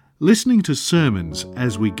Listening to sermons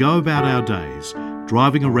as we go about our days,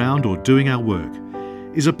 driving around or doing our work,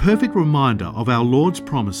 is a perfect reminder of our Lord's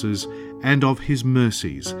promises and of His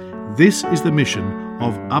mercies. This is the mission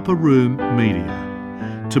of Upper Room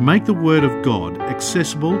Media, to make the Word of God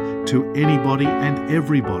accessible to anybody and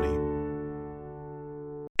everybody.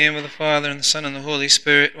 In the name of the Father, and the Son, and the Holy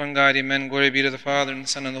Spirit, one God, amen. Glory be to the Father, and the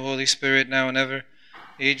Son, and the Holy Spirit, now and ever,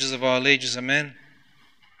 ages of all ages, amen.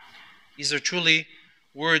 These are truly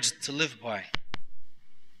words to live by.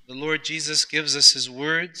 The Lord Jesus gives us His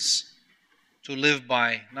words to live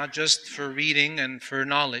by, not just for reading and for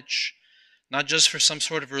knowledge, not just for some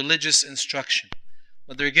sort of religious instruction,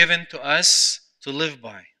 but they're given to us to live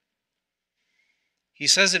by. He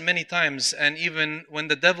says it many times, and even when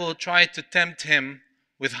the devil tried to tempt Him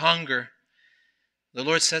with hunger, the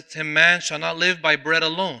Lord said to him, "Man shall not live by bread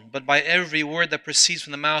alone, but by every word that proceeds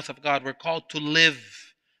from the mouth of God." We're called to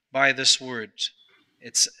live by this word.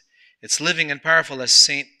 It's living and powerful, as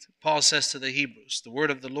St. Paul says to the Hebrews. The word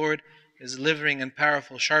of the Lord is living and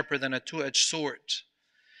powerful, sharper than a two-edged sword.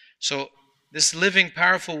 So this living,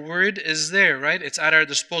 powerful word is there, right? It's at our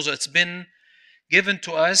disposal. It's been given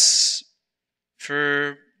to us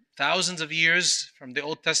for thousands of years, from the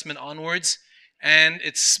Old Testament onwards, and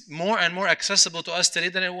it's more and more accessible to us today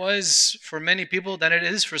than it was for many people, than it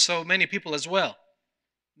is for so many people as well.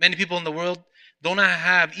 Many people in the world do not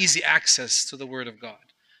have easy access to the Word of God.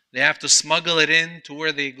 They have to smuggle it in to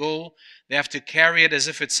where they go. They have to carry it as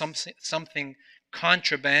if it's something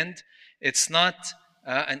contraband. It's not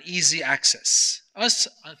an easy access. Us,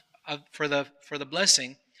 for the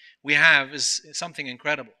blessing we have, is something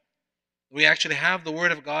incredible. We actually have the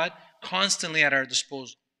Word of God constantly at our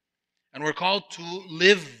disposal. And we're called to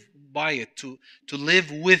live by it, to live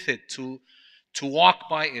with it, to walk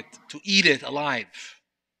by it, to eat it alive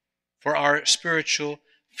for our spiritual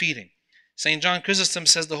feeding. St. John Chrysostom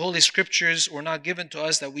says the Holy Scriptures were not given to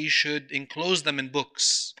us that we should enclose them in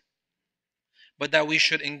books, but that we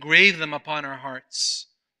should engrave them upon our hearts.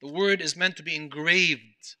 The Word is meant to be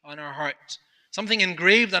engraved on our heart. Something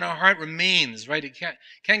engraved on our heart remains, right? It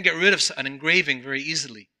can't get rid of an engraving very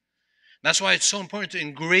easily. That's why it's so important to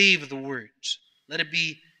engrave the Word. Let it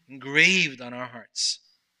be engraved on our hearts.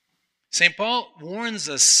 St. Paul warns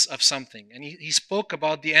us of something, and he spoke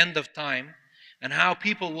about the end of time and how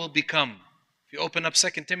people will become. If you open up 2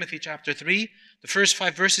 Timothy chapter 3, the first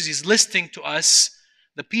 5 verses, he's listing to us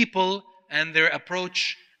the people and their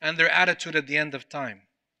approach and their attitude at the end of time.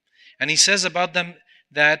 And he says about them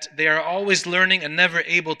that they are always learning and never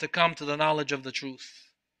able to come to the knowledge of the truth.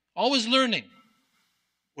 Always learning.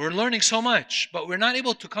 We're learning so much, but we're not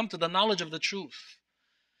able to come to the knowledge of the truth.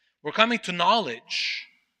 We're coming to knowledge,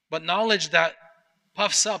 but knowledge that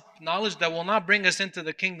puffs up, knowledge that will not bring us into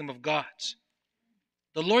the kingdom of God.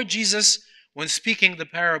 The Lord Jesus, when speaking the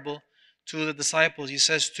parable to the disciples, He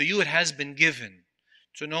says, "To you it has been given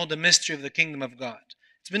to know the mystery of the kingdom of God."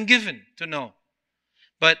 It's been given to know.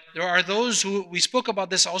 But there are those who, we spoke about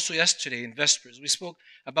this also yesterday in Vespers. We spoke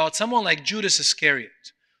about someone like Judas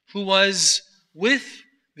Iscariot, who was with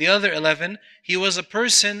the other 11. He was a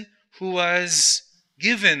person who was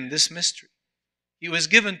given this mystery. He was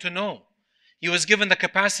given to know. He was given the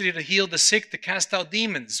capacity to heal the sick, to cast out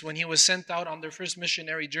demons when he was sent out on their first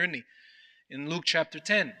missionary journey in Luke chapter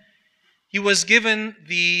 10. He was given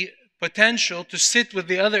the potential to sit with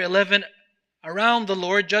the other 11 around the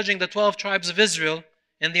Lord, judging the 12 tribes of Israel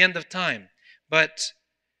in the end of time. But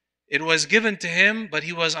it was given to him, but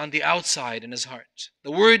he was on the outside in his heart.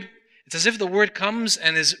 The word, it's as if the word comes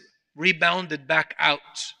and is rebounded back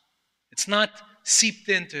out. It's not seeped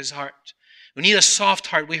into his heart. We need a soft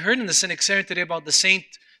heart. We heard in the Synaxarion today about the Saint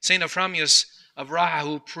Ephraimius of Raha,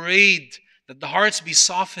 who prayed that the hearts be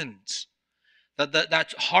softened,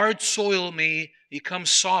 that hard soil may become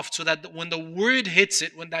soft, so that when the word hits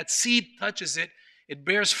it, when that seed touches it, it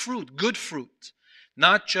bears fruit, good fruit.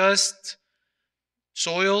 Not just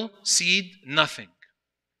soil, seed, nothing.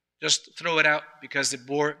 Just throw it out because it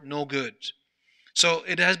bore no good. So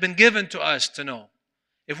it has been given to us to know.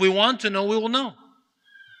 If we want to know, we will know.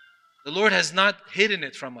 The Lord has not hidden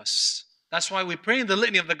it from us. That's why we pray in the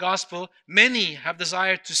litany of the gospel, many have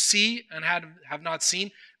desired to see and have not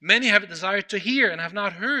seen. Many have desired to hear and have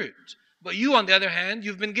not heard. But you, on the other hand,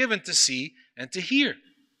 you've been given to see and to hear.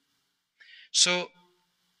 So,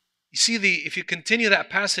 you see, if you continue that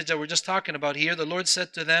passage that we're just talking about here, the Lord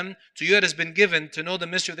said to them, "To you it has been given to know the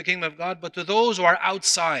mystery of the kingdom of God, but to those who are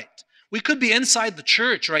outside." We could be inside the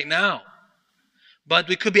church right now, but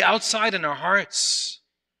we could be outside in our hearts.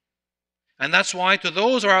 And that's why to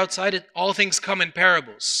those who are outside, all things come in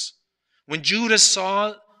parables. When Judas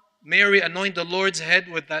saw Mary anoint the Lord's head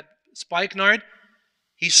with that spikenard,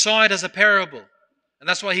 He saw it as a parable. And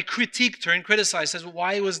that's why he critiqued her and criticized. Says,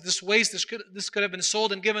 why was this waste? This could have been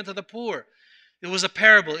sold and given to the poor. It was a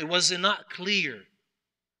parable. It was not clear.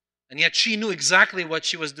 And yet she knew exactly what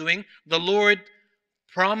she was doing. The Lord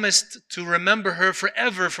promised to remember her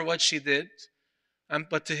forever for what she did.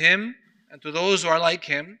 But to him and to those who are like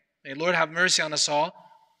him, may the Lord have mercy on us all,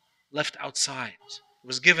 left outside. It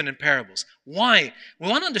was given in parables. Why? We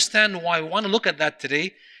want to understand why. We want to look at that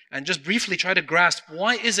today and just briefly try to grasp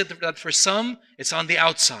why is it that for some it's on the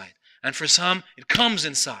outside and for some it comes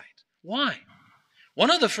inside. Why? One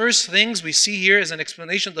of the first things we see here is an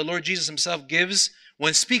explanation the Lord Jesus himself gives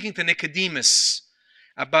when speaking to Nicodemus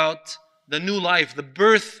about the new life, the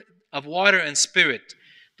birth of water and spirit.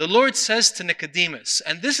 The Lord says to Nicodemus,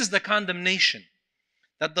 and this is the condemnation,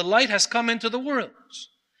 that the light has come into the world,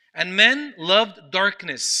 and men loved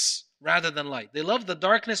darkness rather than light. They loved the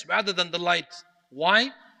darkness rather than the light. Why?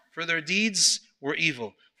 For their deeds were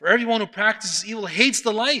evil. For everyone who practices evil hates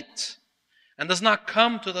the light and does not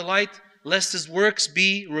come to the light, lest his works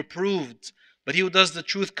be reproved. But he who does the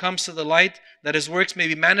truth comes to the light, that his works may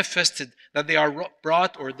be manifested, that they are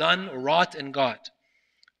brought or done or wrought in God.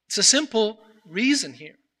 It's a simple reason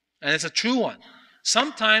here, and it's a true one.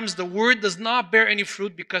 Sometimes the word does not bear any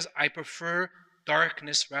fruit because I prefer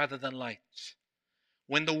darkness rather than light.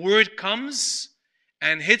 When the word comes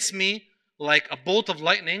and hits me like a bolt of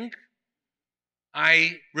lightning,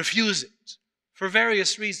 I refuse it for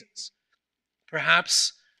various reasons.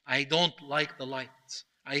 Perhaps I don't like the light.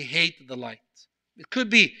 I hate the light. It could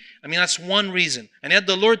be. That's one reason. And yet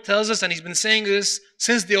the Lord tells us, and He's been saying this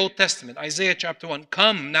since the Old Testament, Isaiah chapter 1,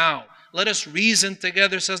 come now, let us reason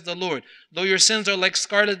together, says the Lord. Though your sins are like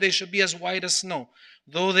scarlet, they shall be as white as snow.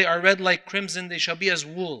 Though they are red like crimson, they shall be as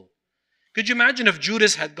wool. Could you imagine if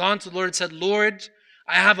Judas had gone to the Lord and said, Lord,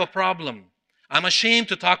 I have a problem. I'm ashamed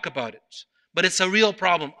to talk about it, but it's a real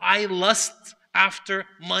problem. I lust after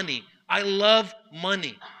money. I love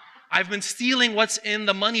money. I've been stealing what's in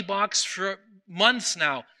the money box for months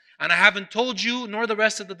now, and I haven't told you nor the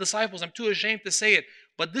rest of the disciples. I'm too ashamed to say it,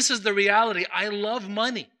 but this is the reality. I love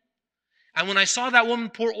money. And when I saw that woman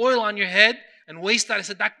pour oil on your head and waste that, I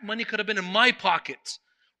said, that money could have been in my pocket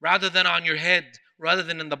rather than on your head, rather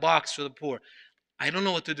than in the box for the poor. I don't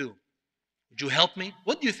know what to do. Would you help me?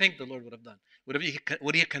 What do you think the Lord would have done? Would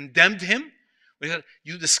he have condemned him? Would he have said,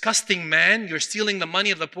 you disgusting man, you're stealing the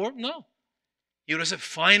money of the poor? No. He would have said,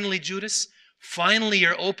 finally, Judas, finally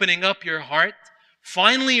you're opening up your heart.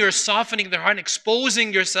 Finally you're softening their heart and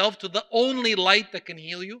exposing yourself to the only light that can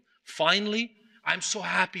heal you. Finally, I'm so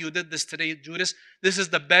happy you did this today, Judas. This is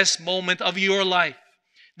the best moment of your life.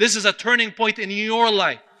 This is a turning point in your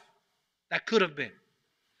life. That could have been.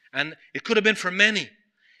 And it could have been for many.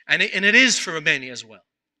 And it is for many as well.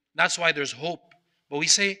 That's why there's hope. But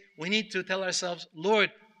we need to tell ourselves,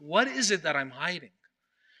 Lord, what is it that I'm hiding?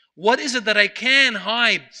 What is it that I can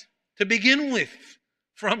hide to begin with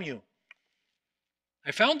from you?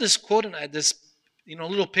 I found this quote and this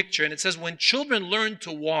little picture, and it says, when children learn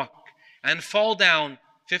to walk and fall down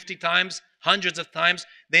 50 times, hundreds of times,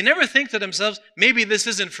 they never think to themselves, maybe this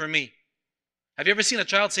isn't for me. Have you ever seen a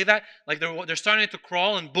child say that? Like they're starting to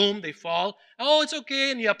crawl and boom, they fall. Oh, it's okay,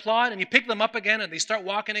 and you applaud and you pick them up again and they start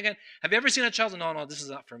walking again. Have you ever seen a child say, no, this is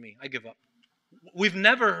not for me. I give up. We've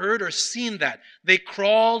never heard or seen that. They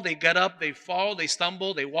crawl, they get up, they fall, they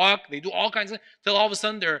stumble, they walk, they do all kinds of things, till all of a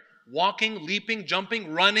sudden they're walking, leaping,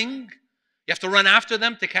 jumping, running. You have to run after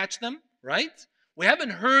them to catch them, right? We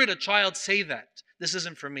haven't heard a child say that. This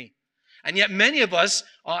isn't for me. And yet many of us,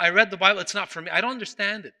 I read the Bible, it's not for me. I don't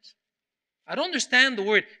understand it. I don't understand the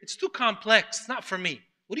word. It's too complex. It's not for me.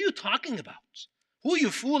 What are you talking about? Who are you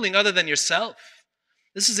fooling other than yourself?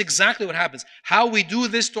 This is exactly what happens. How we do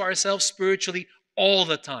this to ourselves spiritually all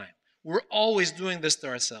the time. We're always doing this to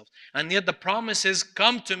ourselves. And yet the promise is,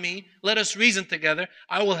 come to me, let us reason together.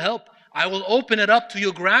 I will help. I will open it up to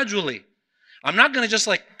you gradually. I'm not going to just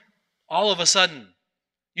all of a sudden.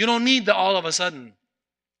 You don't need the all of a sudden.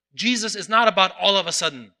 Jesus is not about all of a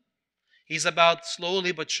sudden. He's about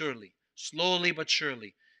slowly but surely. Slowly but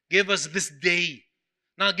surely. Give us this day.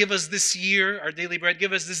 Not give us this year, our daily bread.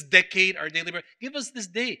 Give us this decade, our daily bread. Give us this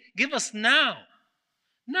day. Give us now.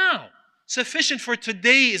 Now. Sufficient for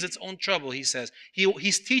today is its own trouble, he says.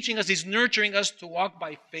 He's teaching us, he's nurturing us to walk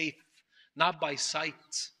by faith, not by sight.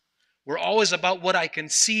 We're always about what I can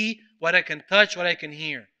see, what I can touch, what I can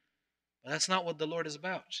hear. But that's not what the Lord is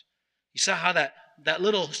about. You saw how that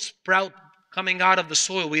little sprout coming out of the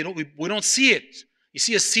soil, we don't see it. You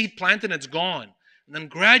see a seed planted and it's gone. And then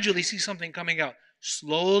gradually you see something coming out.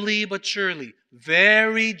 Slowly but surely,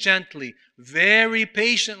 very gently, very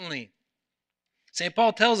patiently. St.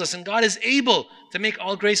 Paul tells us, and God is able to make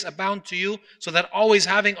all grace abound to you, so that always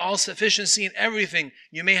having all sufficiency in everything,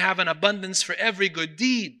 you may have an abundance for every good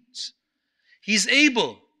deed. He's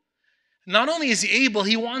able. Not only is he able,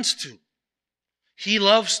 he wants to. He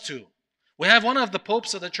loves to. We have one of the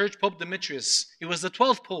popes of the church, Pope Demetrius. He was the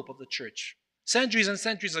 12th pope of the church, centuries and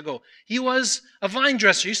centuries ago. He was a vine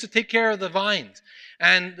dresser. He used to take care of the vines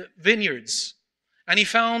and vineyards. And he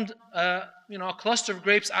found a cluster of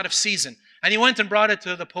grapes out of season. And he went and brought it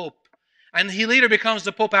to the Pope. And he later becomes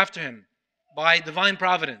the Pope after him by divine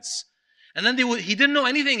providence. And then he didn't know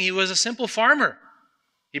anything. He was a simple farmer.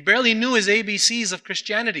 He barely knew his ABCs of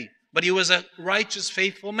Christianity. But he was a righteous,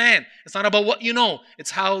 faithful man. It's not about what you know. It's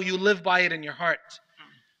how you live by it in your heart.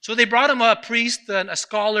 So they brought him a priest and a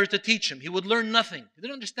scholar to teach him. He would learn nothing. He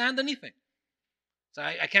didn't understand anything. So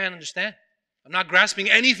I can't understand. I'm not grasping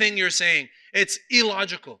anything you're saying. It's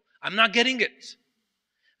illogical. I'm not getting it.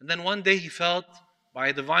 And then one day he felt,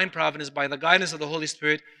 by divine providence, by the guidance of the Holy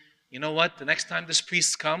Spirit, you know what? The next time this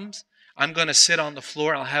priest comes, I'm going to sit on the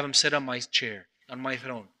floor. I'll have him sit on my chair, on my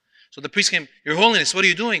throne. So the priest came, Your Holiness, what are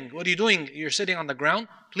you doing? What are you doing? You're sitting on the ground?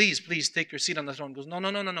 Please take your seat on the throne. He goes,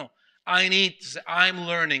 No. I'm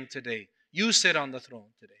learning today. You sit on the throne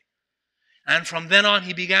today. And from then on,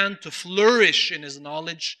 he began to flourish in his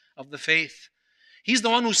knowledge of the faith. He's the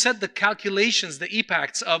one who set the calculations, the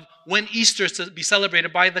epochs of when Easter is to be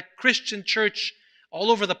celebrated by the Christian church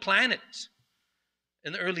all over the planet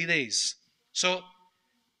in the early days. So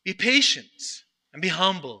be patient and be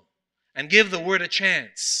humble and give the word a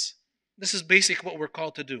chance. This is basically what we're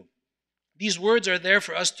called to do. These words are there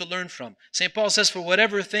for us to learn from. St. Paul says, for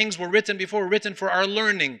whatever things were written before were written for our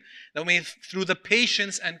learning, that we, through the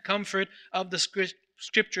patience and comfort of the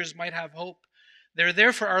scriptures, might have hope. They're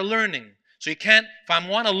there for our learning. So you can't, if I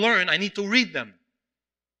want to learn, I need to read them.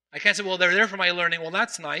 I can't say, well, they're there for my learning. Well,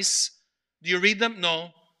 that's nice. Do you read them? No.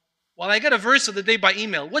 Well, I get a verse of the day by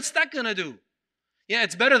email. What's that going to do? Yeah,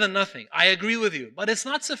 it's better than nothing. I agree with you. But it's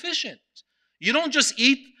not sufficient. You don't just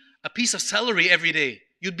eat a piece of celery every day.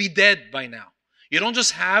 You'd be dead by now. You don't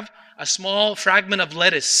just have a small fragment of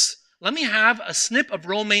lettuce. Let me have a snip of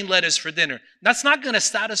romaine lettuce for dinner. That's not going to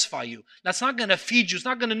satisfy you. That's not going to feed you. It's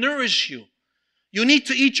not going to nourish you. You need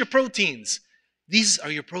to eat your proteins. These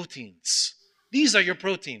are your proteins. These are your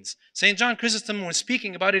proteins. St. John Chrysostom, when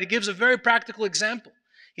speaking about it, he gives a very practical example.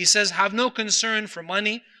 He says, have no concern for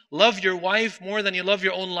money. Love your wife more than you love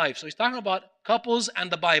your own life. So he's talking about couples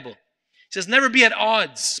and the Bible. He says, never be at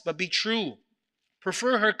odds, but be true.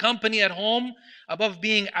 Prefer her company at home above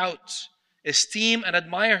being out. Esteem and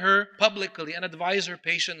admire her publicly and advise her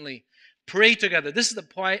patiently. Pray together. This is the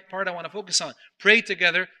part I want to focus on. Pray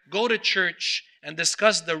together. Go to church and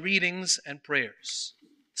discuss the readings and prayers.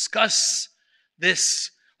 Discuss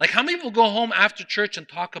this. Like, how many people go home after church and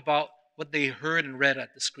talk about what they heard and read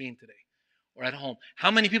at the screen today or at home?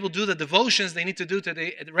 How many people do the devotions they need to do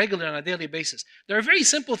today regularly on a daily basis? There are very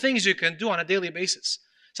simple things you can do on a daily basis.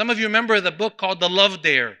 Some of you remember the book called The Love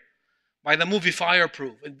Dare by the movie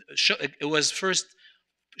Fireproof. It was first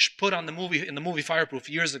put on in the movie Fireproof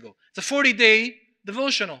years ago. It's a 40-day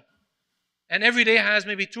devotional. And every day has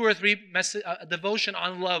maybe 2 or 3 devotion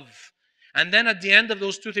on love. And then at the end of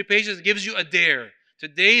those 2 or 3 pages, it gives you a dare.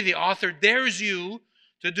 Today, the author dares you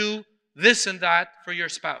to do this and that for your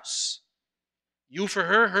spouse. You for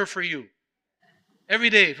her, her for you. Every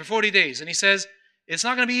day for 40 days. And he says, it's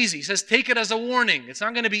not going to be easy. He says, take it as a warning. It's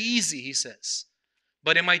not going to be easy, he says.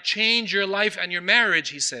 But it might change your life and your marriage,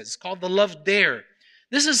 he says. It's called the Love Dare.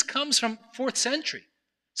 This comes from 4th century.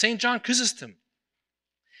 St. John Chrysostom.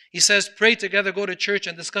 He says, pray together, go to church,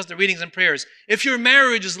 and discuss the readings and prayers. If your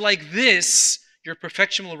marriage is like this, your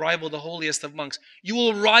perfection will rival the holiest of monks. You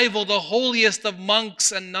will rival the holiest of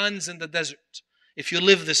monks and nuns in the desert if you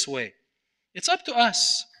live this way. It's up to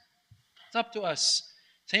us. It's up to us.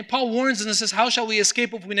 St. Paul warns us and says, how shall we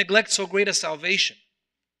escape if we neglect so great a salvation?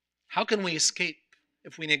 How can we escape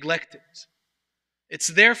if we neglect it? It's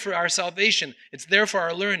there for our salvation. It's there for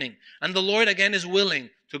our learning. And the Lord, again, is willing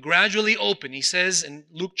to gradually open. He says in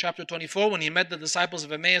Luke chapter 24, when he met the disciples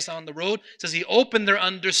of Emmaus on the road, says he opened their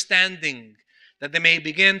understanding that they may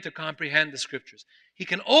begin to comprehend the scriptures. He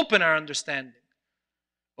can open our understanding.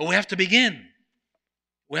 But we have to begin.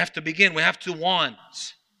 We have to begin. We have to want.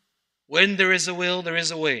 When there is a will, there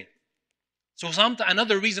is a way. So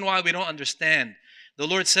another reason why we don't understand. The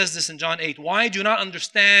Lord says this in John 8. Why do you not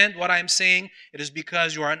understand what I am saying? It is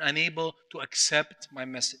because you are unable to accept my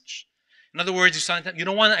message. In other words, you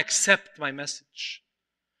don't want to accept my message.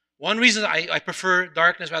 One reason I prefer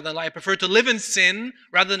darkness rather than light. I prefer to live in sin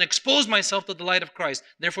rather than expose myself to the light of Christ.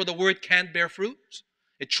 Therefore, the word can't bear fruit.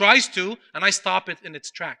 It tries to, and I stop it in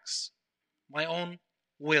its tracks. my own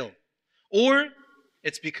will. Or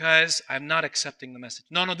it's because I'm not accepting the message.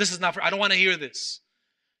 No, this is not for, I don't want to hear this.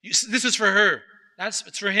 This is for her.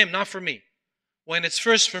 It's for him, not for me. When it's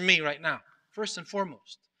first for me right now, first and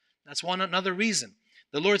foremost. That's another reason.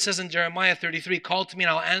 The Lord says in Jeremiah 33, call to me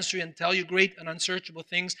and I'll answer you and tell you great and unsearchable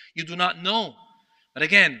things you do not know. But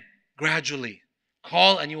again, gradually,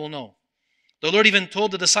 call and you will know. The Lord even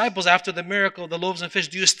told the disciples after the miracle of the loaves and fish,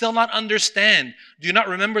 do you still not understand? Do you not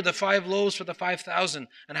remember the 5 loaves for the 5,000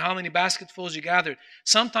 and how many basketfuls you gathered?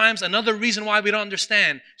 Sometimes another reason why we don't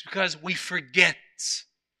understand is because we forget.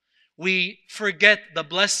 We forget the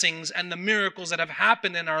blessings and the miracles that have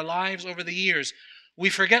happened in our lives over the years. We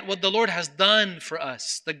forget what the Lord has done for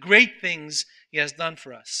us, the great things He has done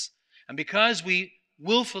for us. And because we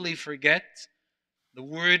willfully forget, the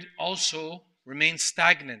word also remains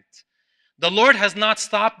stagnant. The Lord has not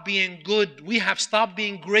stopped being good. We have stopped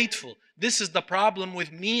being grateful. This is the problem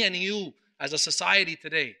with me and you as a society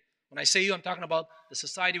today. When I say you, I'm talking about the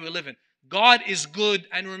society we live in. God is good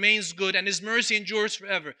and remains good, and His mercy endures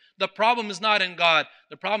forever. The problem is not in God.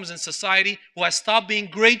 The problem is in society who has stopped being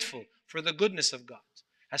grateful for the goodness of God,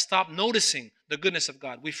 has stopped noticing the goodness of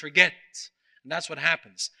God. We forget, and that's what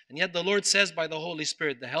happens. And yet the Lord says by the Holy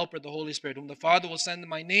Spirit, the Helper, the Holy Spirit, whom the Father will send in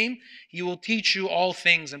my name, He will teach you all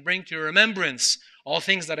things and bring to your remembrance all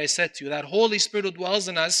things that I said to you. That Holy Spirit who dwells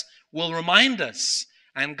in us will remind us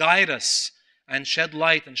and guide us and shed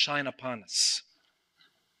light and shine upon us.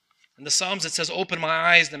 In the Psalms it says, open my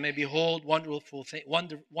eyes that may behold wonderful things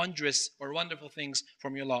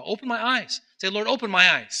from your law. Open my eyes. Say, Lord, open my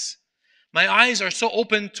eyes. My eyes are so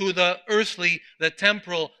open to the earthly, the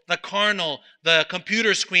temporal, the carnal, the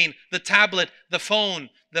computer screen, the tablet, the phone,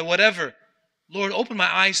 the whatever. Lord, open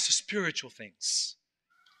my eyes to spiritual things.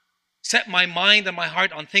 Set my mind and my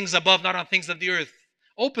heart on things above, not on things of the earth.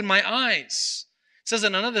 Open my eyes. It says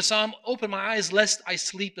in another psalm, open my eyes lest I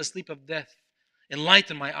sleep the sleep of death.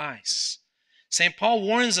 Enlighten my eyes. St. Paul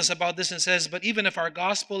warns us about this and says, but even if our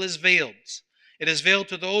gospel is veiled, it is veiled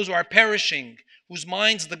to those who are perishing, whose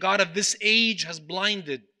minds the God of this age has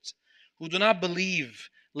blinded, who do not believe,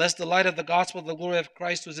 lest the light of the gospel of the glory of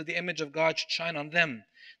Christ, who is the image of God, should shine on them.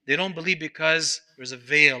 They don't believe because there's a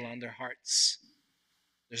veil on their hearts.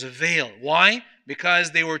 There's a veil. Why?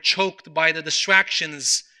 Because they were choked by the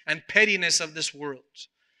distractions and pettiness of this world.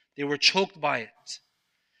 They were choked by it.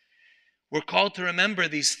 We're called to remember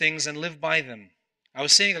these things and live by them. I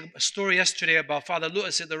was saying a story yesterday about Father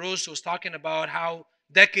Louis de Rose, who was talking about how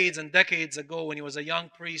decades and decades ago, when he was a young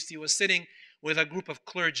priest, he was sitting with a group of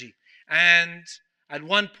clergy. And at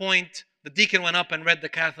one point, the deacon went up and read the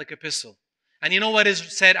Catholic epistle. And you know what is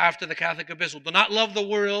said after the Catholic epistle? Do not love the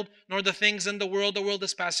world, nor the things in the world. The world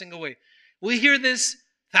is passing away. We hear this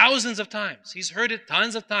thousands of times. He's heard it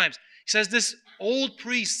tons of times. He says this old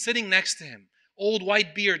priest sitting next to him, old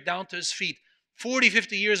white beard down to his feet, 40,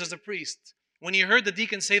 50 years as a priest. When he heard the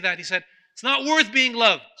deacon say that, he said, it's not worth being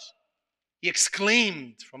loved. He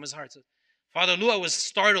exclaimed from his heart. Father Lua was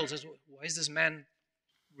startled. Says, why is this man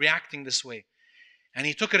reacting this way? And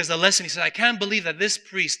he took it as a lesson. He said, I can't believe that this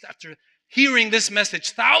priest, after hearing this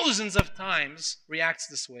message thousands of times, reacts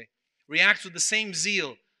this way. Reacts with the same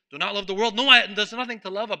zeal. Do not love the world. No, there's nothing to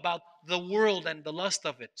love about the world and the lust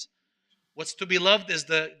of it. What's to be loved is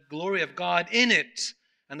the glory of God in it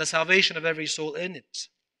and the salvation of every soul in it.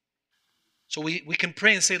 So we can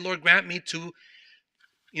pray and say, Lord, grant me to,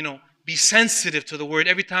 be sensitive to the word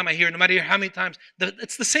every time I hear it, no matter how many times.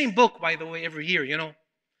 It's the same book, by the way, every year,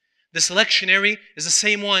 This lectionary is the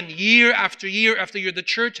same one year after year after year. The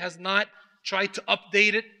church has not tried to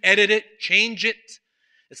update it, edit it, change it.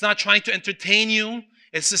 It's not trying to entertain you.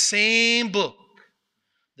 It's the same book.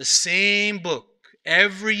 The same book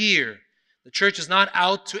every year. The church is not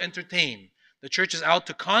out to entertain. The church is out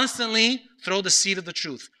to constantly throw the seed of the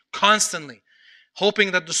truth. Constantly.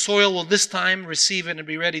 Hoping that the soil will this time receive it and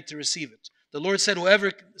be ready to receive it. The Lord said,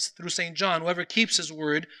 through St. John, whoever keeps His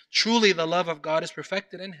word, truly the love of God is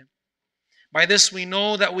perfected in him. By this we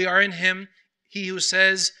know that we are in Him. He who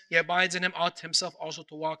says he abides in Him ought himself also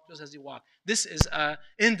to walk just as He walked. This is an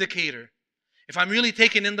indicator. If I'm really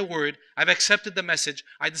taking in the word, I've accepted the message,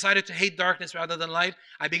 I decided to hate darkness rather than light,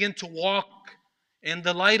 I begin to walk in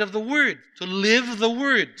the light of the word, to live the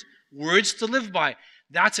word, words to live by.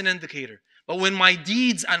 That's an indicator. But when my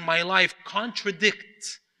deeds and my life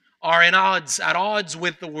contradict, are at odds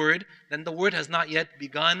with the word, then the word has not yet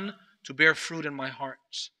begun to bear fruit in my heart.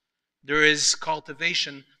 There is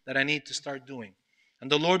cultivation that I need to start doing.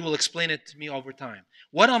 And the Lord will explain it to me over time.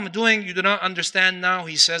 What I'm doing, you do not understand now,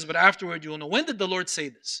 He says, but afterward you will know. When did the Lord say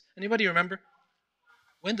this? Anybody remember?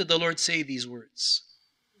 When did the Lord say these words?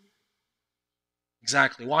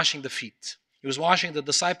 Exactly, washing the feet. He was washing the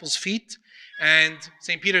disciples' feet, and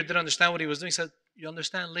St. Peter didn't understand what he was doing. He said, you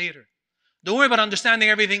understand later. Don't worry about understanding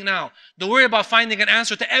everything now. Don't worry about finding an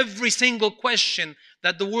answer to every single question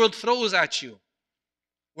that the world throws at you.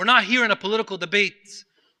 We're not here in a political debate.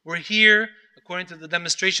 We're here according to the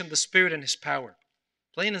demonstration of the Spirit and His power.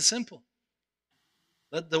 Plain and simple.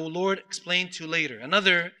 Let the Lord explain to you later.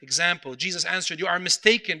 Another example, Jesus answered, you are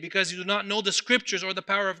mistaken because you do not know the Scriptures or the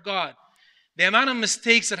power of God. The amount of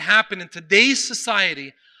mistakes that happen in today's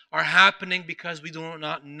society are happening because we do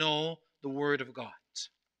not know the Word of God.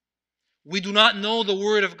 We do not know the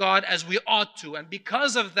Word of God as we ought to. And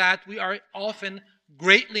because of that, we are often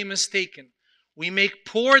greatly mistaken. We make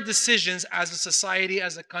poor decisions as a society,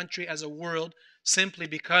 as a country, as a world, simply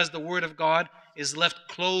because the Word of God is left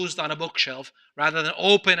closed on a bookshelf rather than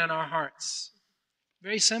open in our hearts.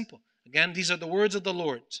 Very simple. Again, these are the words of the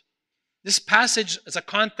Lord. This passage is a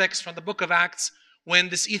context from the book of Acts when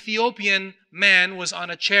this Ethiopian man was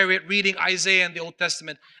on a chariot reading Isaiah in the Old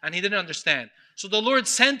Testament and he didn't understand. So the Lord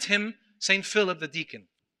sent him St. Philip the deacon.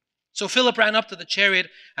 So Philip ran up to the chariot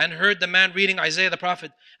and heard the man reading Isaiah the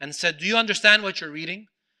prophet and said, do you understand what you're reading?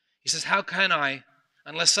 He says, how can I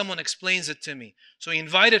unless someone explains it to me? So he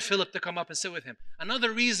invited Philip to come up and sit with him.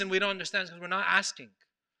 Another reason we don't understand is because we're not asking.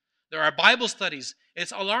 There are Bible studies.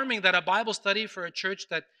 It's alarming that a Bible study for a church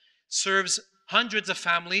that serves hundreds of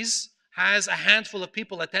families has a handful of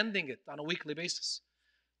people attending it on a weekly basis.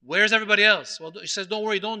 Where's everybody else? Well, he says, don't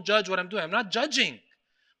worry, don't judge what I'm doing. I'm not judging,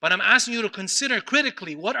 but I'm asking you to consider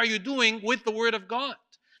critically, what are you doing with the Word of God?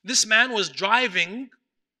 This man was driving,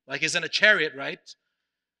 like he's in a chariot, right? It's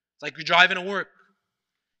like you're driving to work.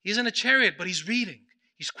 He's in a chariot, but he's reading.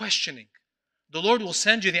 He's questioning. The Lord will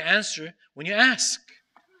send you the answer when you ask.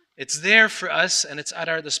 It's there for us and it's at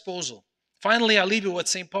our disposal. Finally, I'll leave you what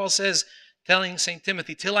St. Paul says, telling St.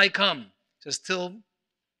 Timothy, till I come. He says, till,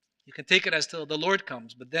 you can take it as till the Lord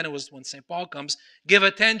comes. But then it was when St. Paul comes, give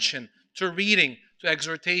attention to reading, to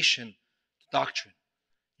exhortation, to doctrine.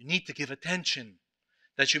 You need to give attention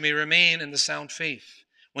that you may remain in the sound faith.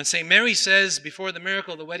 When St. Mary says before the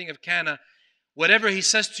miracle of the wedding of Cana, whatever he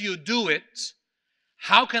says to you, do it.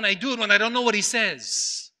 How can I do it when I don't know what he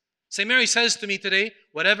says? St. Mary says to me today,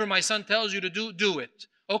 whatever my son tells you to do, do it.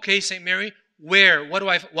 Okay, St. Mary, where? What do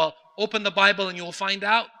I... Well, open the Bible and you will find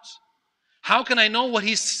out. How can I know what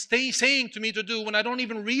he's saying to me to do when I don't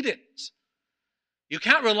even read it? You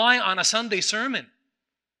can't rely on a Sunday sermon.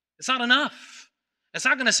 It's not enough. It's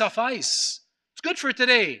not going to suffice. It's good for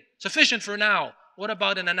today. Sufficient for now. What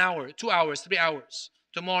about in an hour, 2 hours, 3 hours,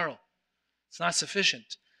 tomorrow? It's not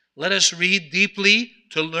sufficient. Let us read deeply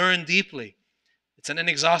to learn deeply. It's an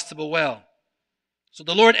inexhaustible well. So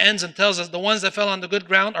the Lord ends and tells us, the ones that fell on the good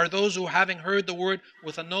ground are those who, having heard the word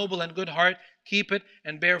with a noble and good heart, keep it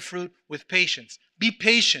and bear fruit with patience. Be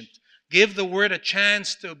patient. Give the word a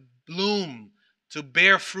chance to bloom, to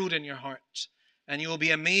bear fruit in your heart. And you will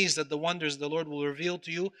be amazed at the wonders the Lord will reveal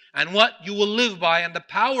to you and what you will live by and the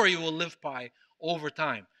power you will live by over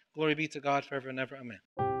time. Glory be to God forever and ever. Amen.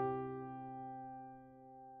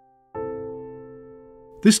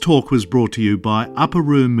 This talk was brought to you by Upper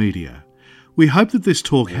Room Media. We hope that this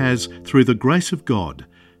talk has, through the grace of God,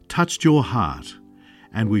 touched your heart,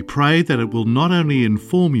 and we pray that it will not only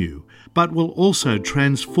inform you, but will also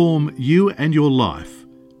transform you and your life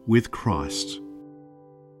with Christ.